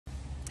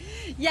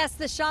Yes,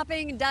 the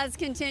shopping does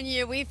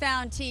continue. We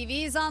found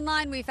TVs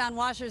online. We found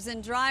washers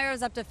and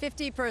dryers up to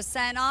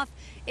 50% off.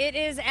 It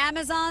is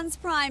Amazon's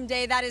Prime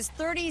Day. That is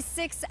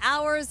 36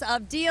 hours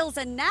of deals,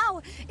 and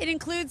now it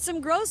includes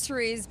some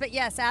groceries. But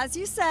yes, as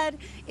you said,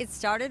 it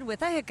started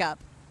with a hiccup.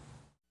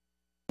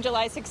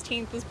 July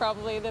 16th is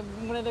probably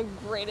one of the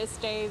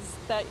greatest days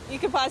that you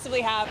could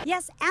possibly have.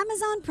 Yes,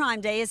 Amazon Prime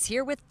Day is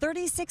here with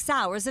 36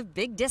 hours of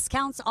big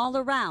discounts all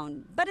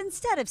around. But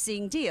instead of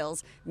seeing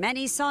deals,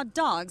 many saw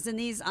dogs in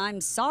these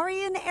I'm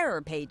sorry in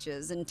error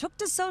pages and took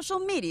to social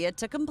media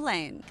to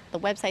complain. The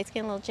website's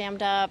getting a little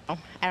jammed up. I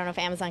don't know if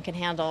Amazon can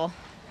handle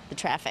the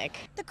traffic.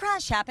 The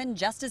crash happened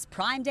just as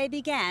Prime Day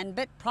began,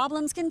 but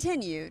problems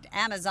continued.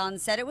 Amazon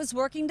said it was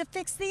working to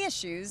fix the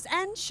issues,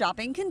 and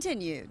shopping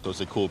continued. So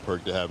it's a cool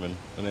perk to have an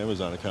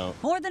Amazon account.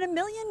 More than 1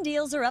 million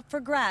deals are up for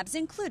grabs,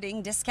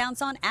 including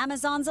discounts on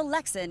Amazon's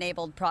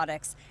Alexa-enabled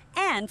products.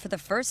 And for the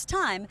first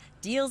time,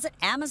 deals at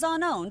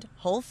Amazon-owned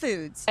Whole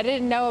Foods. I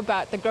didn't know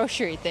about the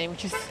grocery thing,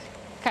 which is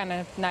kind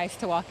of nice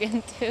to walk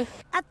into.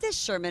 At this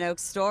Sherman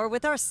Oaks store,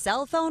 with our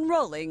cell phone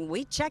rolling,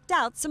 we checked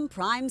out some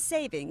Prime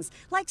savings,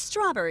 like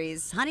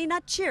strawberries, Honey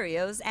Nut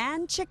Cheerios,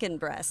 and chicken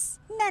breasts.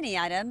 Many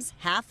items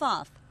half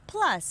off.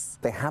 Plus,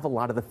 they have a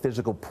lot of the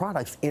physical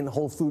products in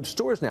Whole Foods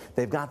stores now.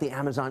 They've got the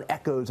Amazon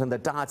Echoes and the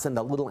Dots and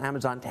the little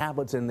Amazon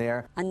tablets in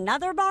there.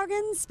 Another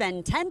bargain,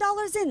 spend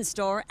 $10 in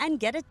store and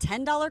get a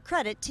 $10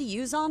 credit to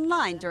use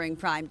online during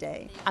Prime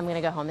Day. I'm going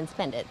to go home and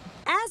spend it.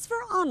 As for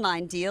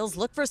online deals,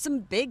 look for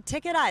some big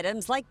ticket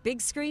items like big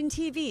screen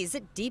TVs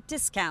at deep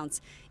discounts.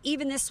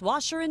 Even this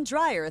washer and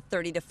dryer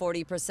 30 to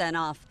 40%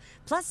 off.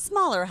 Plus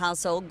smaller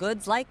household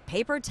goods like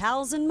paper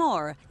towels and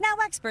more. Now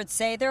experts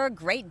say there are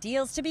great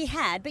deals to be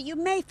had, but you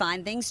may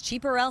find things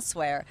cheaper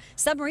elsewhere.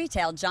 Some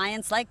retail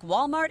giants like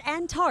Walmart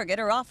and Target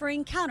are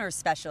offering counter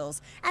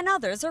specials, and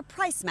others are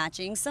price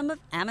matching some of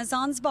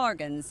Amazon's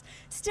bargains.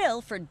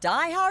 Still, for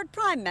die-hard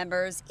Prime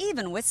members,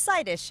 even with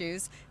site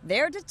issues,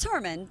 they're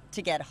determined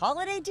to get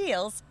holiday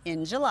deals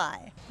in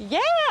July.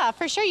 Yeah,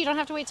 for sure. You don't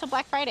have to wait till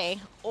Black Friday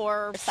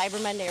or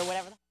Cyber Monday or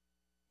whatever.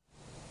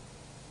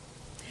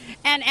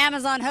 And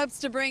Amazon hopes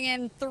to bring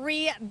in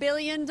 $3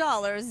 billion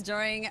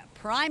during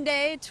Prime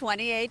Day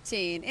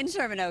 2018. In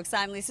Sherman Oaks,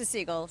 I'm Lisa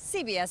Siegel,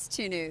 CBS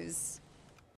 2 News.